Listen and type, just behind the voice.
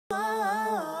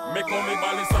They call me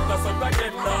Bali, Santa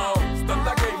game now. Start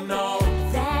the game now.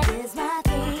 That is my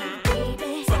thing,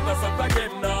 baby. Santa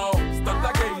game now. Start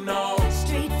the game now.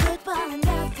 Street football and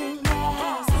nothing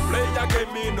else. Play the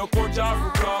game, me no coach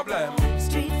have problem.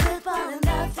 Street football and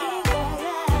nothing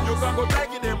else. You can go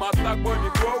take it, them attack, but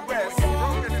the progress.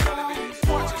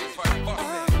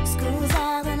 School's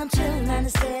out and I'm chilling on the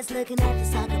stairs, looking at the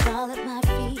soccer ball at my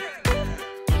feet.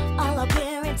 All our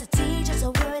parents and teachers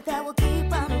are worried that we'll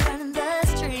keep on running the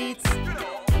streets.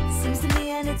 Seems to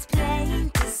me and it's plain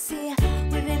to see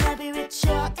we may not be rich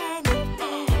or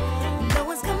anything. No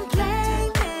one's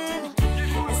complaining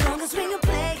as long as we can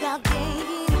play our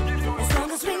game. As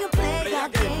long as we can play our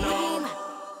game.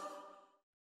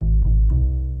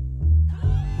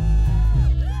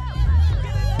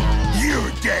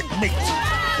 You're dead meat.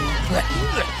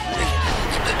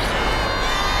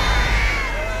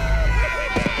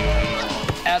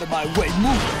 Out of my way,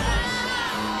 move!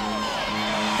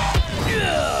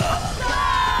 Yeah.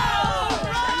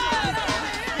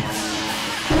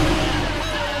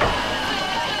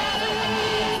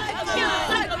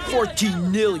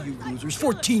 14-0, you losers.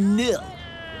 14-0.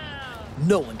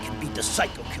 No one can beat the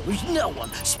Psycho Killers. No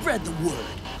one. Spread the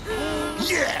word.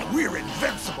 Yeah, we're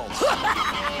invincible.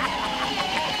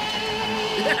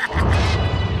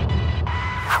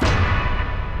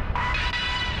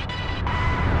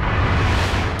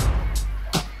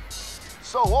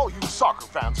 So all you soccer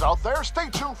fans out there, stay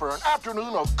tuned for an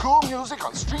afternoon of cool music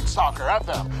on Street Soccer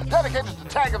FM, dedicated to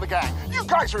Tag of the Gang. You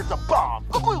guys are the bomb.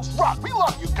 The Blues rock. We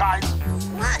love you guys.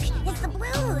 Look, it's the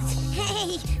Blues.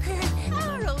 Hey,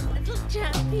 our own little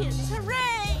champions.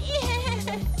 Hooray!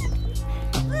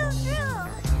 Blues rule.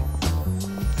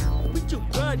 We're so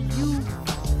proud of you.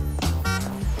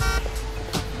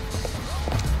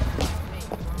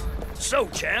 So,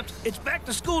 champs, it's back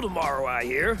to school tomorrow, I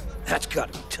hear. That's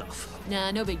gotta be tough.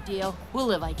 Nah, no big deal. We'll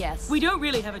live, I guess. We don't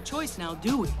really have a choice now,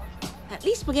 do we? At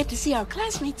least we'll get to see our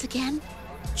classmates again.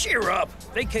 Cheer up.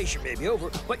 Vacation may be over,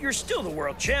 but you're still the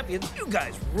world champions. You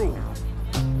guys rule.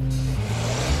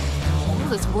 All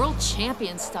this world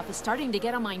champion stuff is starting to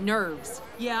get on my nerves.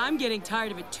 Yeah, I'm getting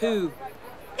tired of it too.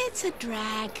 It's a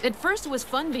drag. At first, it was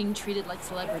fun being treated like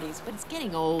celebrities, but it's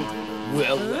getting old.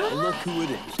 Well, look who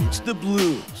it is. It's the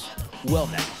Blues. Well,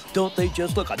 now, don't they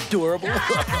just look adorable?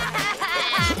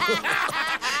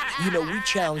 You know, we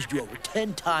challenged you over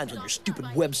 10 times on your stupid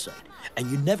website,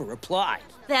 and you never replied.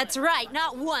 That's right,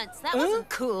 not once. That wasn't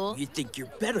cool. You think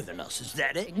you're better than us, is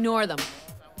that it? Ignore them.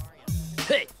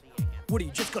 Hey, what, are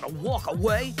you just gonna walk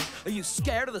away? Are you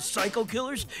scared of the Psycho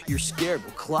Killers? You're scared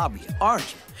we'll clobber you,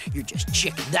 aren't you? You're just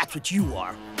chicken, that's what you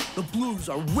are. The Blues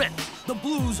are wimps. The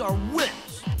Blues are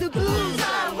wimps. The Blues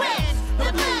are wimps.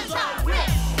 The Blues are wimps.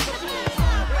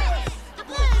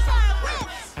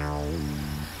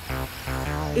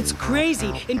 It's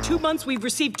crazy. In 2 months, we've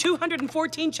received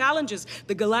 214 challenges.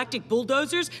 The Galactic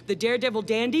Bulldozers, the Daredevil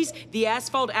Dandies, the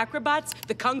Asphalt Acrobats,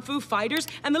 the Kung Fu Fighters,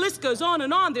 and the list goes on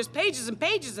and on. There's pages and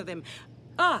pages of them.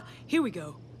 Ah, here we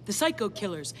go. The Psycho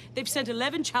Killers. They've sent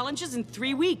 11 challenges in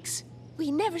 3 weeks.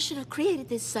 We never should have created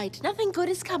this site. Nothing good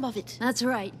has come of it. That's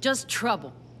right, just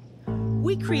trouble.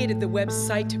 We created the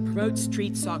website to promote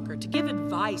street soccer, to give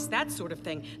advice, that sort of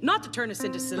thing. Not to turn us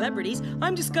into celebrities.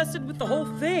 I'm disgusted with the whole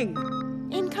thing.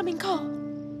 Incoming call.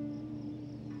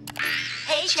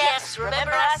 Hey, champs,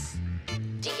 remember us?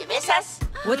 Do you miss us?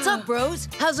 What's up, bros?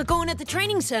 How's it going at the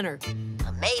training center?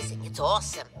 Amazing, it's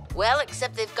awesome. Well,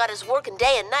 except they've got us working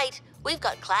day and night. We've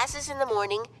got classes in the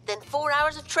morning, then 4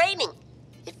 hours of training.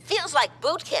 It feels like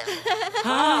boot camp.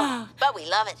 But we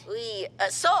love it. We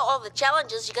saw all the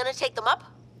challenges. You gonna take them up?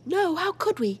 No, how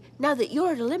could we? Now that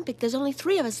you're at Olympic, there's only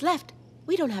 3 of us left.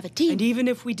 We don't have a team. And even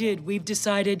if we did, we've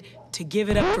decided to give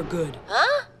it up for good.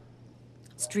 Huh?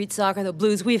 Street soccer, the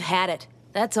Blues, we've had it.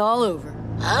 That's all over.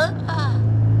 Huh?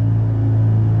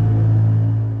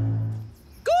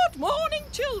 Good morning,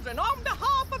 children. On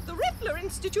behalf of the Riffler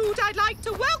Institute, I'd like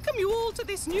to welcome you all to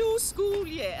this new school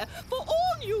year. For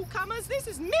all newcomers, this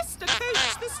is Mr.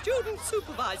 Coach, the student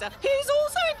supervisor. He's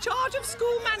also in charge of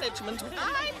school management.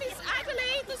 I'm Miss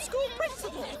Adelaide, the school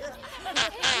principal.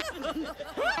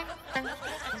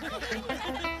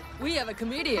 We have a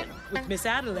comedian. With Miss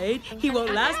Adelaide, he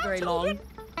won't last very long.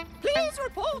 Please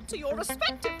report to your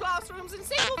respective classrooms in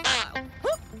single file.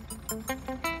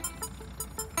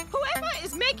 Whoever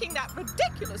is making that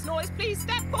ridiculous noise, please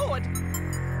step forward.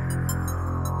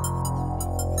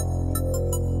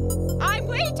 I'm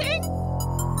waiting.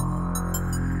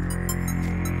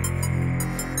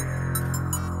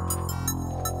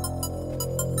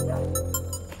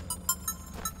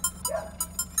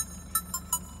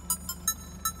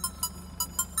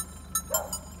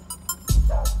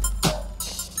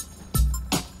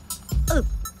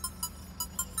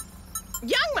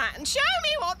 And show me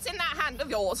what's in that hand of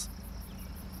yours.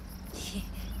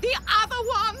 The other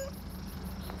one.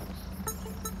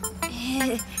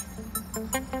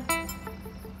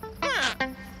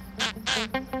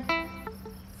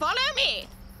 Follow me.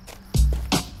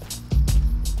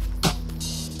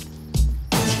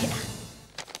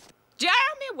 Jeremy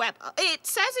Webber, it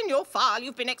says in your file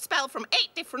you've been expelled from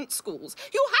 8 different schools.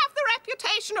 You have the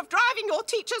reputation of driving your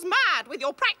teachers mad with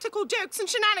your practical jokes and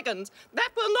shenanigans. That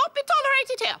will not be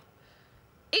tolerated here.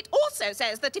 It also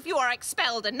says that if you are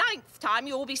expelled a 9th time,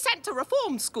 you will be sent to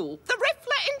reform school. The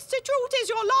Riffler Institute is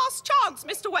your last chance,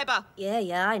 Mr. Webber.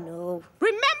 Yeah, I know.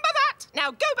 Remember that?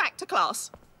 Now go back to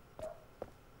class.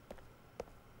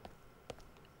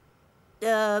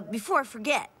 Before I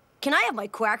forget, can I have my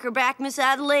quacker back, Miss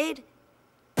Adelaide?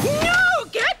 No!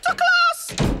 Get to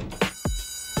class!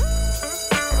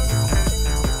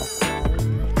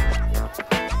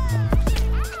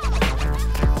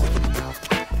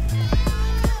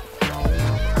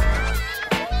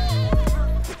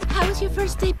 How was your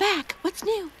first day back? What's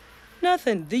new?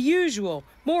 Nothing. The usual.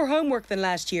 More homework than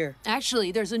last year.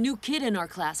 Actually, there's a new kid in our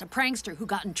class, a prankster who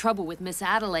got in trouble with Miss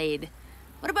Adelaide.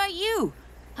 What about you?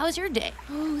 How was your day?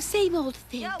 Oh, same old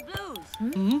thing. Yo, Blues!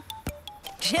 Hmm?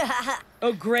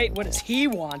 Oh, great. What does he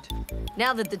want?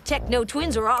 Now that the TekNo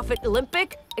twins are off at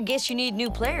Olympic, I guess you need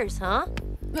new players, huh?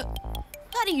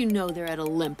 How do you know they're at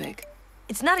Olympic?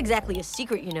 It's not exactly a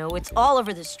secret, you know. It's all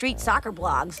over the street soccer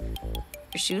blogs.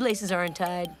 Your shoelaces are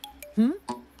untied.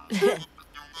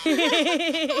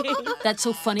 That's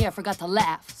so funny, I forgot to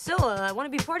laugh. So, I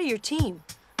want to be part of your team.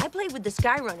 I played with the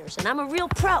Skyrunners, and I'm a real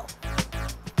pro.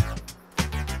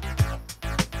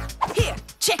 Here,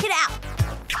 check it out.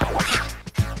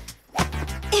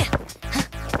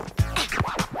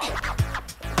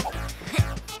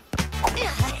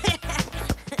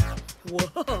 Whoa.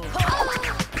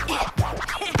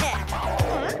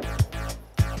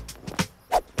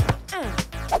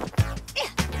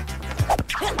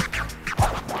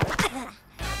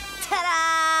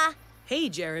 Ta-da! Hey,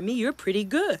 Jeremy, you're pretty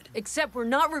good. Except we're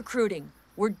not recruiting.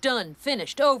 We're done,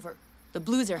 finished, over. The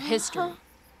Blues are history.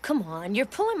 Come on, you're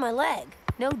pulling my leg.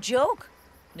 No joke?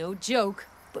 No joke.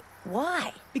 But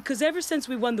why? Because ever since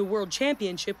we won the World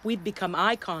Championship, we've become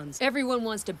icons. Everyone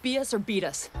wants to be us or beat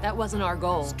us. That wasn't our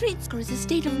goal. Street score is a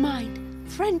state of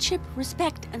mind. Friendship,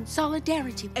 respect, and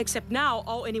solidarity. Except now,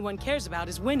 all anyone cares about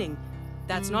is winning.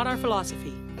 That's not our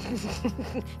philosophy.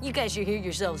 You guys should hear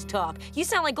yourselves talk. You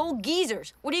sound like old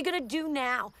geezers. What are you gonna do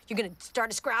now? You're gonna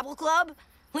start a Scrabble club?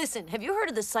 Listen, have you heard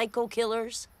of the Psycho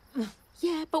Killers?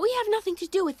 Yeah, but we have nothing to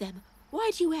do with them.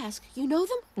 Why do you ask? You know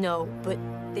them? No, but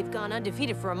they've gone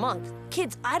undefeated for a month.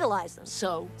 Kids idolize them.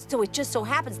 So it just so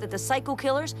happens that the Psycho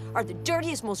Killers are the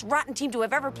dirtiest, most rotten team to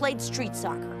have ever played street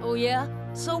soccer. Oh, yeah?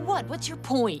 So what? What's your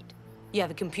point? You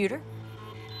have a computer?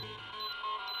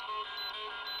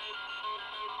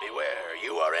 Beware,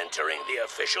 you are entering the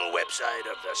official website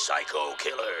of the Psycho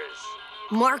Killers.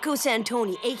 Marco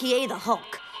Santoni, a.k.a. the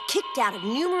Hulk, kicked out of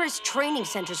numerous training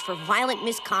centers for violent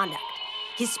misconduct.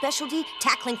 His specialty,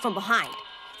 tackling from behind.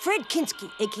 Fred Kinski,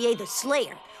 a.k.a. the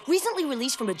Slayer, recently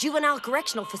released from a juvenile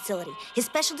correctional facility. His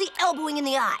specialty, elbowing in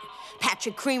the eye.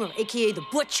 Patrick Creamer, a.k.a. the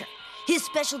Butcher. His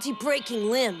specialty,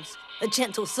 breaking limbs. A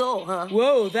gentle soul, huh?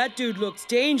 Whoa, that dude looks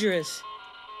dangerous.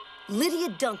 Lydia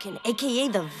Duncan, a.k.a.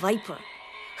 the Viper.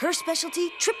 Her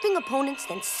specialty, tripping opponents,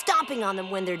 then stomping on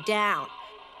them when they're down.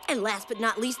 And last but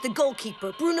not least, the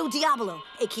goalkeeper, Bruno Diablo,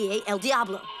 a.k.a. El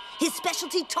Diablo. His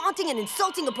specialty, taunting and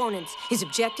insulting opponents. His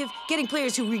objective, getting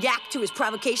players who react to his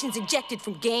provocations ejected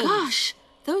from games. Gosh,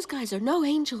 those guys are no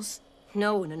angels.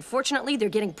 No, and unfortunately, they're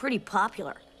getting pretty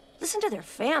popular. Listen to their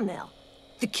fan mail.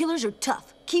 The Killers are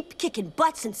tough, keep kicking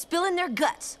butts and spilling their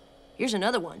guts. Here's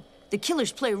another one. The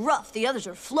Killers play rough, the others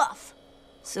are fluff.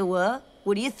 So,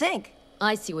 what do you think?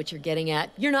 I see what you're getting at.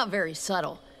 You're not very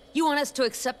subtle. You want us to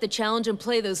accept the challenge and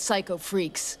play those psycho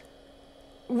freaks.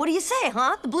 What do you say,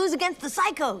 huh? The Blues against the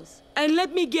Psychos. And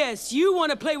let me guess, you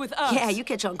want to play with us? Yeah, you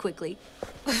catch on quickly.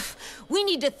 We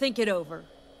need to think it over.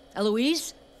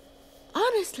 Eloise?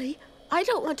 Honestly, I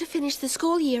don't want to finish the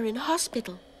school year in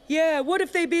hospital. Yeah, what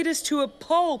if they beat us to a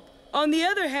pulp? On the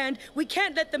other hand, we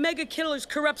can't let the Megakillers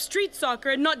corrupt street soccer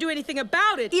and not do anything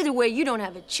about it. Either way, you don't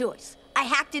have a choice. I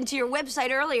hacked into your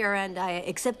website earlier and I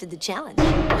accepted the challenge.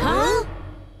 Huh?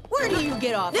 Where do you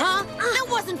get off, huh? That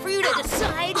wasn't for you to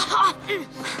decide.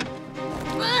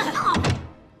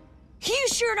 You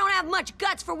sure don't have much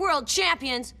guts for world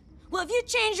champions. Well, if you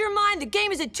change your mind, the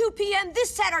game is at 2 p.m.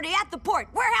 this Saturday at the Port,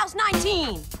 Warehouse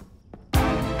 19.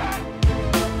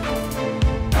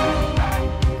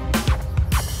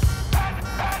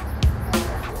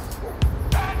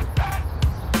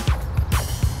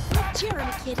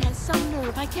 Jeremy kid has some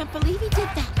nerve. I can't believe he did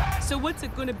that. So what's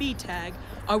it gonna be, Tag?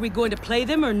 Are we going to play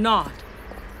them or not?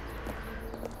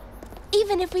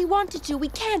 Even if we wanted to, we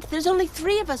can't. There's only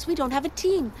 3 of us. We don't have a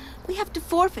team. We have to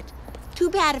forfeit. Too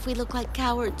bad if we look like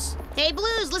cowards. Hey,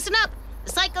 Blues, listen up.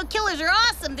 The Psycho Killers are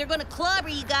awesome. They're gonna clobber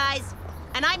you guys.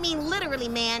 And I mean literally,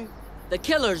 man. The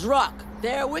Killers rock.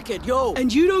 They're wicked, yo.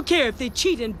 And you don't care if they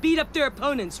cheat and beat up their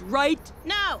opponents, right?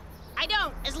 No, I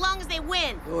don't, as long as they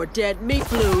win. You're dead meat,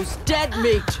 Blues. Dead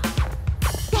meat.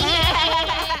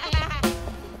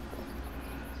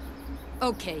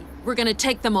 Okay, we're gonna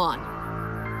take them on.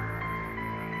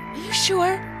 Are you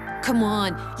sure? Come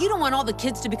on, you don't want all the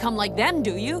kids to become like them,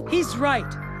 do you? He's right.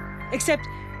 Except,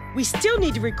 we still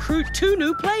need to recruit 2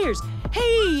 new players.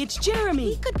 Hey, it's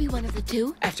Jeremy. He could be one of the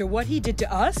 2. After what he did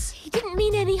to us? He didn't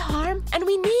mean any harm, and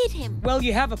we need him. Well,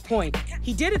 you have a point.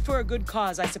 He did it for a good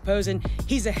cause, I suppose, and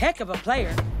he's a heck of a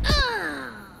player.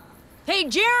 Hey,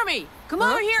 Jeremy, come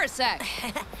over here a sec.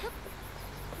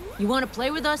 You want to play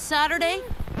with us Saturday?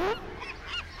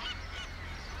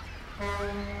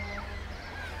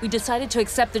 We decided to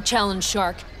accept the challenge,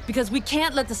 Shark, because we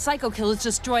can't let the Psycho Killers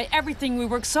destroy everything we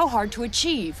worked so hard to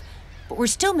achieve. But we're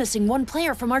still missing 1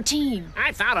 player from our team.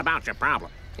 I thought about your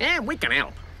problem, and we can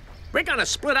help. We're gonna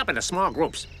split up into small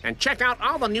groups and check out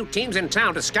all the new teams in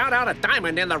town to scout out a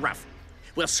diamond in the rough.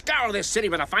 We'll scour this city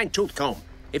with a fine-tooth comb.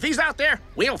 If he's out there,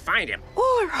 we'll find him.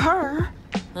 Or her.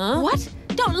 Huh? What?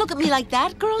 Don't look at me like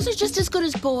that. Girls are just as good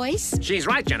as boys. She's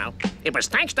right, you know. It was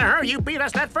thanks to her you beat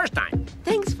us that first time.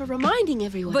 Thanks for reminding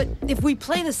everyone. But if we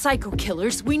play the Psycho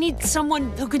Killers, we need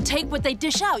someone who can take what they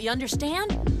dish out, you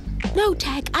understand? No,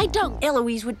 Tag, I don't.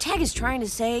 Eloise, what Tag is trying to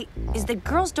say is that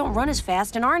girls don't run as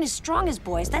fast and aren't as strong as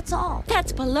boys, that's all.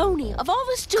 That's baloney. Of all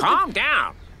the stupid... Calm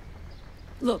down.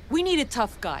 Look, we need a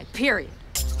tough guy, period.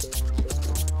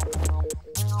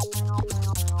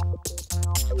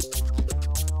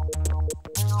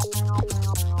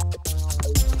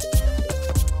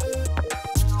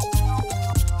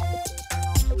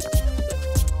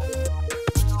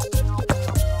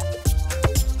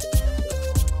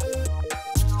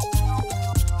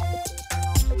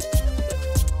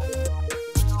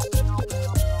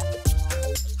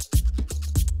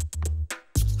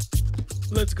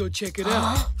 Let's go check it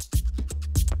out.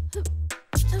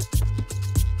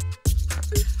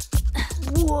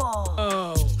 Whoa.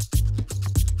 Oh.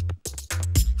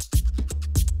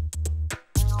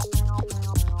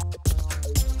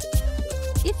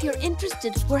 If you're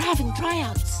interested, we're having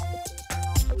tryouts.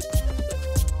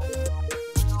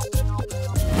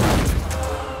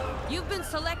 You've been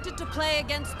selected to play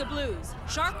against the Blues.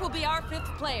 Shark will be our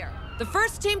 5th player. The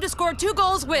first team to score 2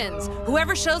 goals wins.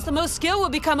 Whoever shows the most skill will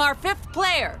become our 5th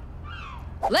player.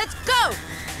 Let's go!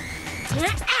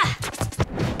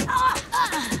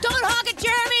 Don't hog it,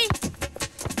 Jeremy!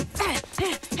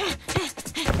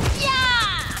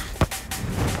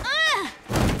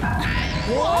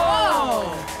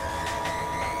 Whoa!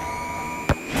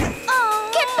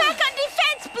 Get back on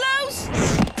defense, Blues!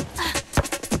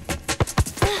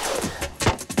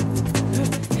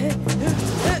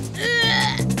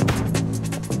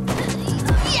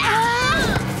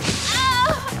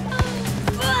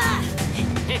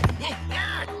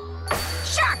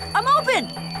 Shark, I'm open!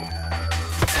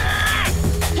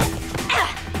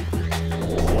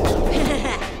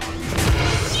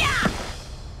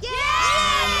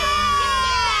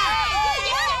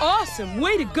 Awesome!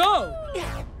 Way to go!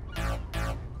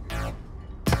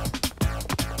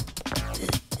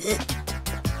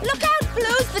 Look out,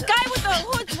 Blues! The guy with the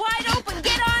hood's wide open!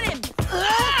 Get on him!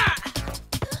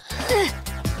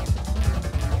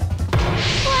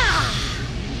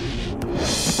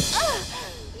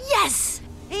 Yes!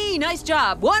 Hey, nice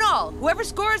job. 1-1. Whoever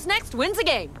scores next wins the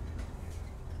game.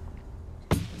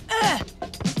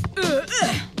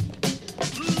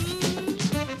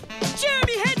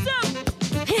 Jeremy, heads up!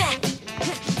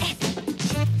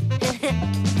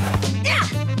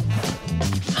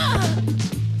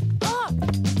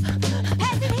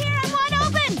 Pass it here! I'm wide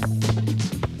open!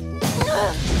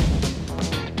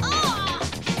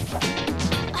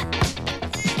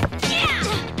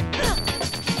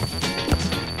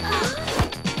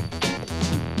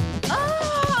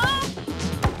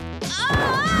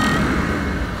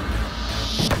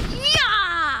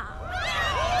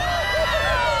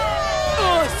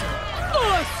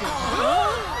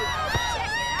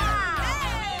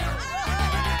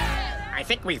 I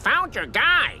think we found your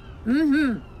guy.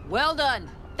 Mm-hmm. Well done.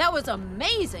 That was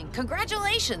amazing.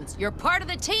 Congratulations. You're part of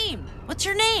the team. What's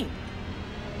your name?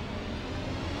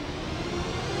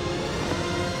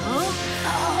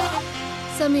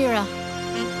 Samira.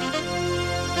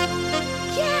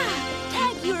 Yeah!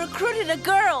 Tag, you're recruited a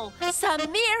girl,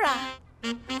 Samira.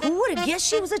 Who would have guessed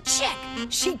she was a chick?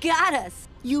 She got us.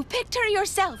 You picked her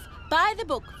yourself. By the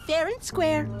book, fair and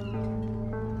square.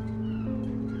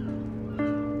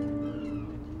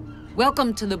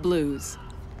 Welcome to the Blues.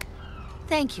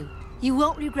 Thank you. You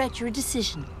won't regret your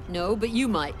decision. No, but you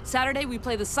might. Saturday we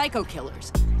play the Psycho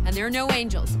Killers. And they're no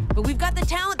angels, but we've got the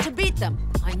talent to beat them.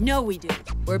 I know we do.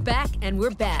 We're back and we're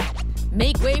bad.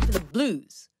 Make way for the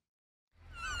Blues.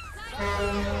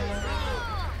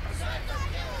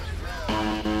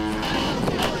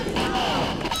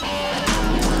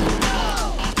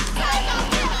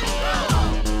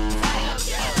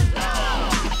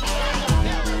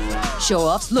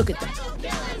 Show-offs, look at them.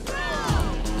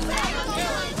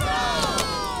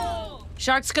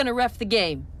 Shark's gonna ref the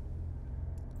game.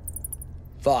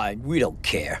 Fine, we don't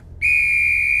care.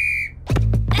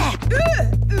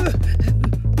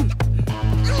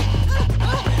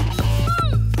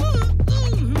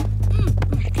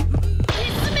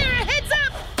 Samira, heads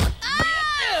up!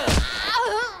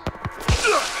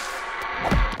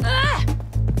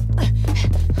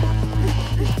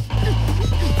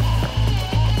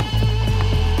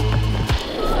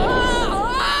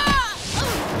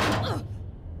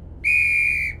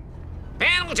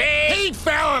 Penalty! He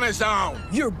fell on his own.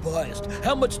 You're biased.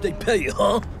 How much they pay you,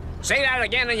 huh? Say that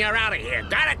again and you're out of here.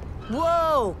 Got it?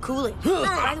 Whoa, cool it.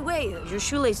 By the way, your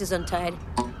shoelace is untied.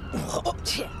 Oh,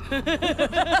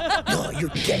 you're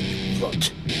dead, you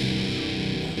runt.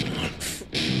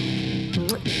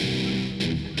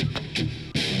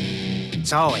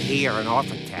 So, here, an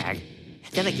orphan tag.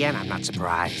 Then again, I'm not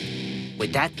surprised.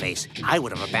 With that face, I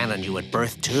would have abandoned you at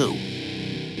birth, too.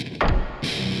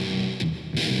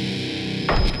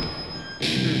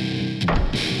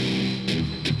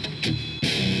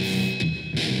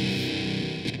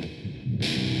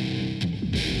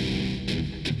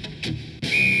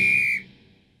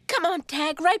 Come on,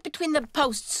 Tag, right between the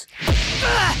posts.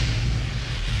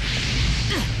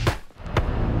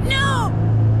 No!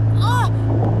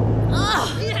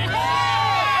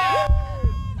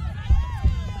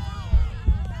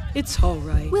 It's all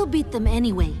right. We'll beat them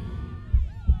anyway.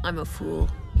 I'm a fool.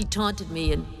 He taunted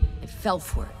me and I fell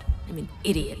for it. I'm an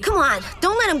idiot. Come on,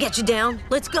 don't let him get you down.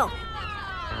 Let's go.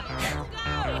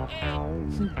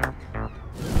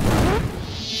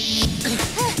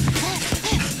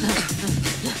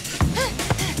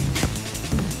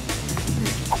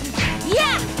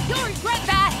 Yeah! You'll regret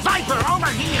that! Viper, over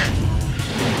here!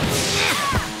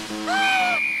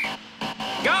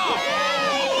 Go!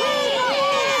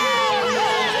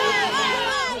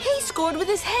 He scored with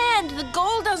his hand. The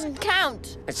goal doesn't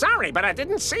count. Sorry, but I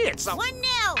didn't see it, so...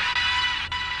 1-0.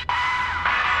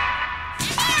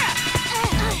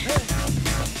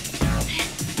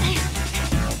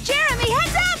 Jeremy,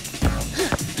 heads up!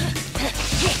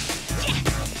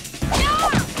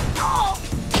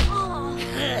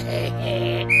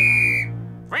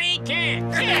 Free kick!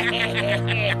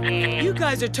 You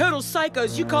guys are total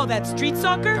psychos. You call that street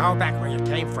soccer? Go back where you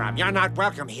came from. You're not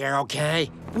welcome here, okay?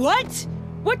 What?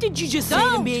 What did you just say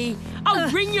to me? I'll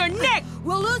wring your neck!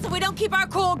 We'll lose if we don't keep our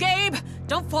cool, Gabe.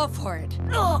 Don't fall for it.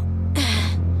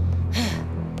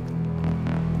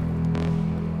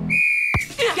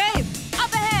 Gabe,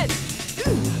 up ahead!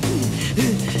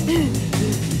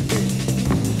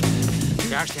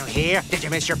 You're still here? Did you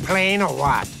miss your plane or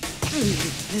what?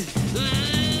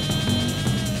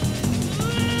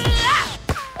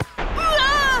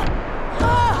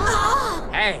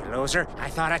 Hey, loser. I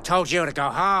thought I told you to go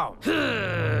home.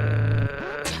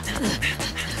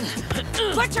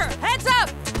 Butcher, heads up!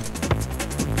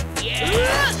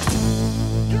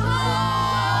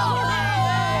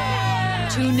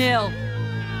 2-0.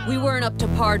 We weren't up to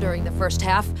par during the first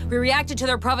half. We reacted to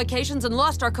their provocations and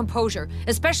lost our composure,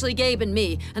 especially Gabe and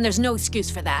me, and there's no excuse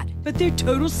for that. But they're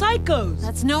total psychos.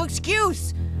 That's no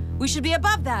excuse. We should be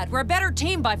above that. We're a better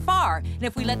team by far. And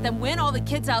if we let them win, all the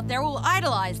kids out there will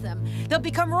idolize them. They'll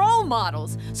become role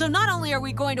models. So not only are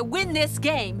we going to win this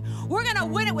game, we're going to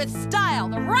win it with style,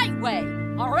 the right way.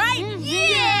 All right?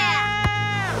 Yeah!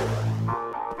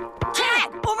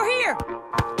 Tag, over here!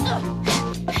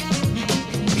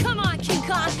 Come on, King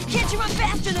Kong. Can't you run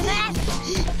faster than that?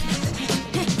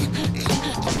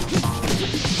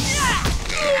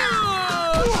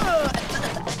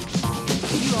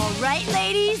 You all right,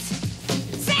 ladies?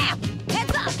 Sam,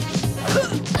 heads up!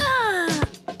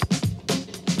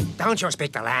 Don't you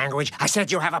speak the language? I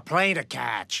said you have a plane to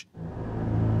catch.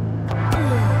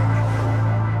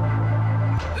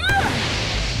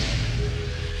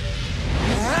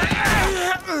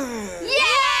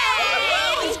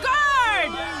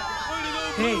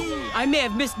 Hey, I may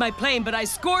have missed my plane, but I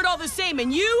scored all the same,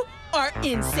 and you? are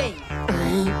insane.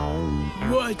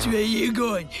 Watch where you're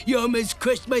going. You almost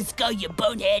crushed my skull, you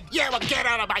bonehead. Yeah, well, get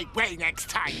out of my way next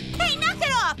time. Hey, knock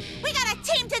it off! We got a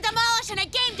team to demolish and a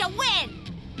game to win!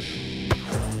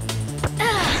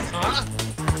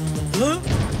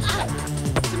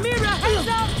 Samira, heads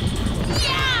up!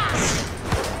 Yeah!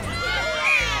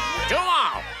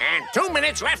 2-all, and 2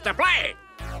 minutes left to play.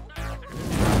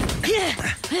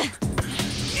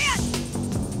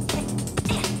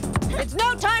 It's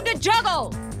no time to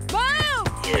juggle! Move!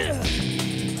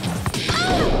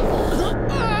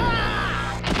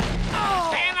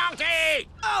 Penalty!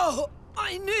 Oh,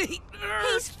 my knee.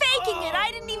 He's faking it.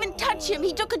 I didn't even touch him.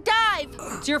 He took a dive.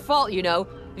 It's your fault, you know.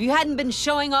 If you hadn't been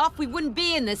showing off, we wouldn't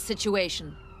be in this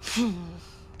situation.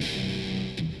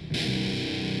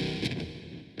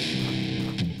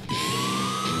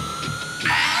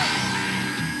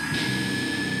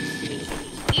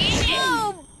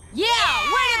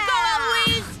 Yeah! Way to go,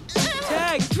 Eloise!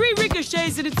 Tag, 3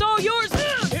 ricochets and it's all yours.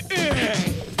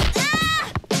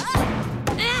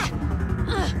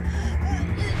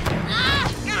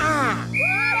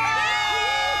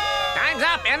 Time's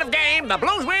up, end of game. The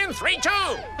Blues win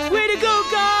 3-2. Way to go,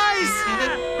 guys!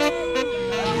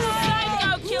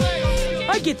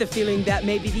 I get the feeling that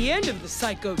may be the end of the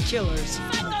Psycho Killers.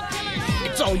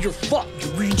 It's all your fault,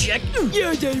 you reject.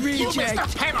 You're the reject. You missed a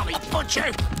penalty,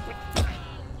 butcher.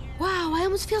 Wow, I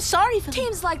almost feel sorry for them.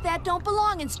 Teams like that don't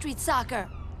belong in street soccer.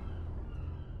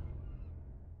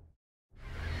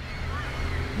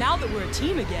 Now that we're a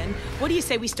team again, what do you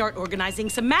say we start organizing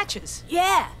some matches?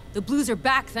 Yeah! The Blues are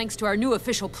back thanks to our new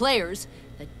official players,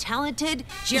 the talented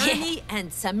Jeremy and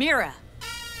Samira.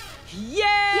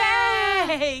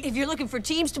 Yay! If you're looking for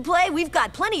teams to play, we've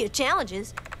got plenty of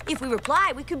challenges. If we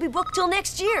reply, we could be booked till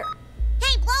next year.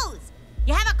 Hey, Blues!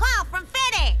 You have a call from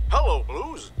Fede. Hello,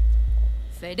 Blues.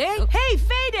 Fede? Hey,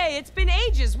 Fede, it's been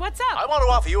ages. What's up? I want to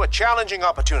offer you a challenging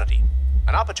opportunity.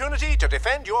 An opportunity to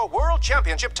defend your World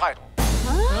Championship title.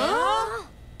 Huh?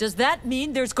 Does that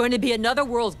mean there's going to be another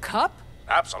World Cup?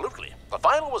 Absolutely. The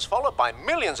final was followed by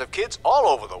millions of kids all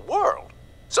over the world.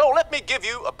 So let me give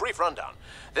you a brief rundown.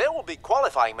 There will be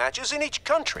qualifying matches in each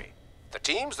country. The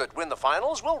teams that win the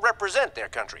finals will represent their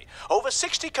country. Over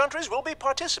 60 countries will be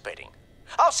participating.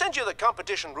 I'll send you the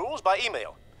competition rules by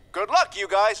email. Good luck, you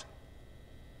guys.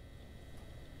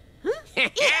 I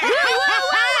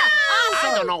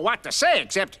don't know what to say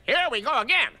except here we go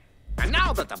again. And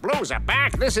now that the Blues are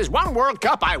back, this is one World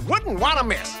Cup I wouldn't want to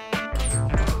miss.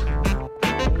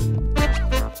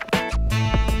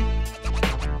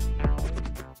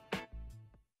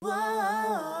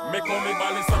 Me come me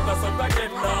ball is start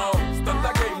again now.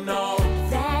 Start again now.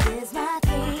 That is my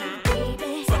thing,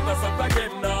 baby. Start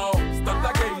again now.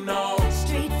 Start again now.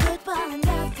 Street football and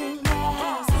nothing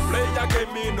else. Play a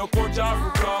game, me no coach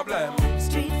have problem.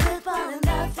 Street football and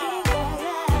nothing else.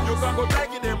 You can go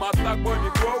take them attack when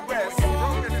you progress.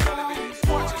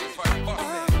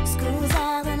 School's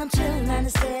out and I'm chilling on the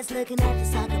stairs, looking at the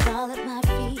soccer ball at my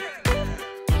feet.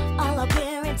 All our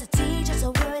parents and teachers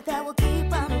are worried that we'll keep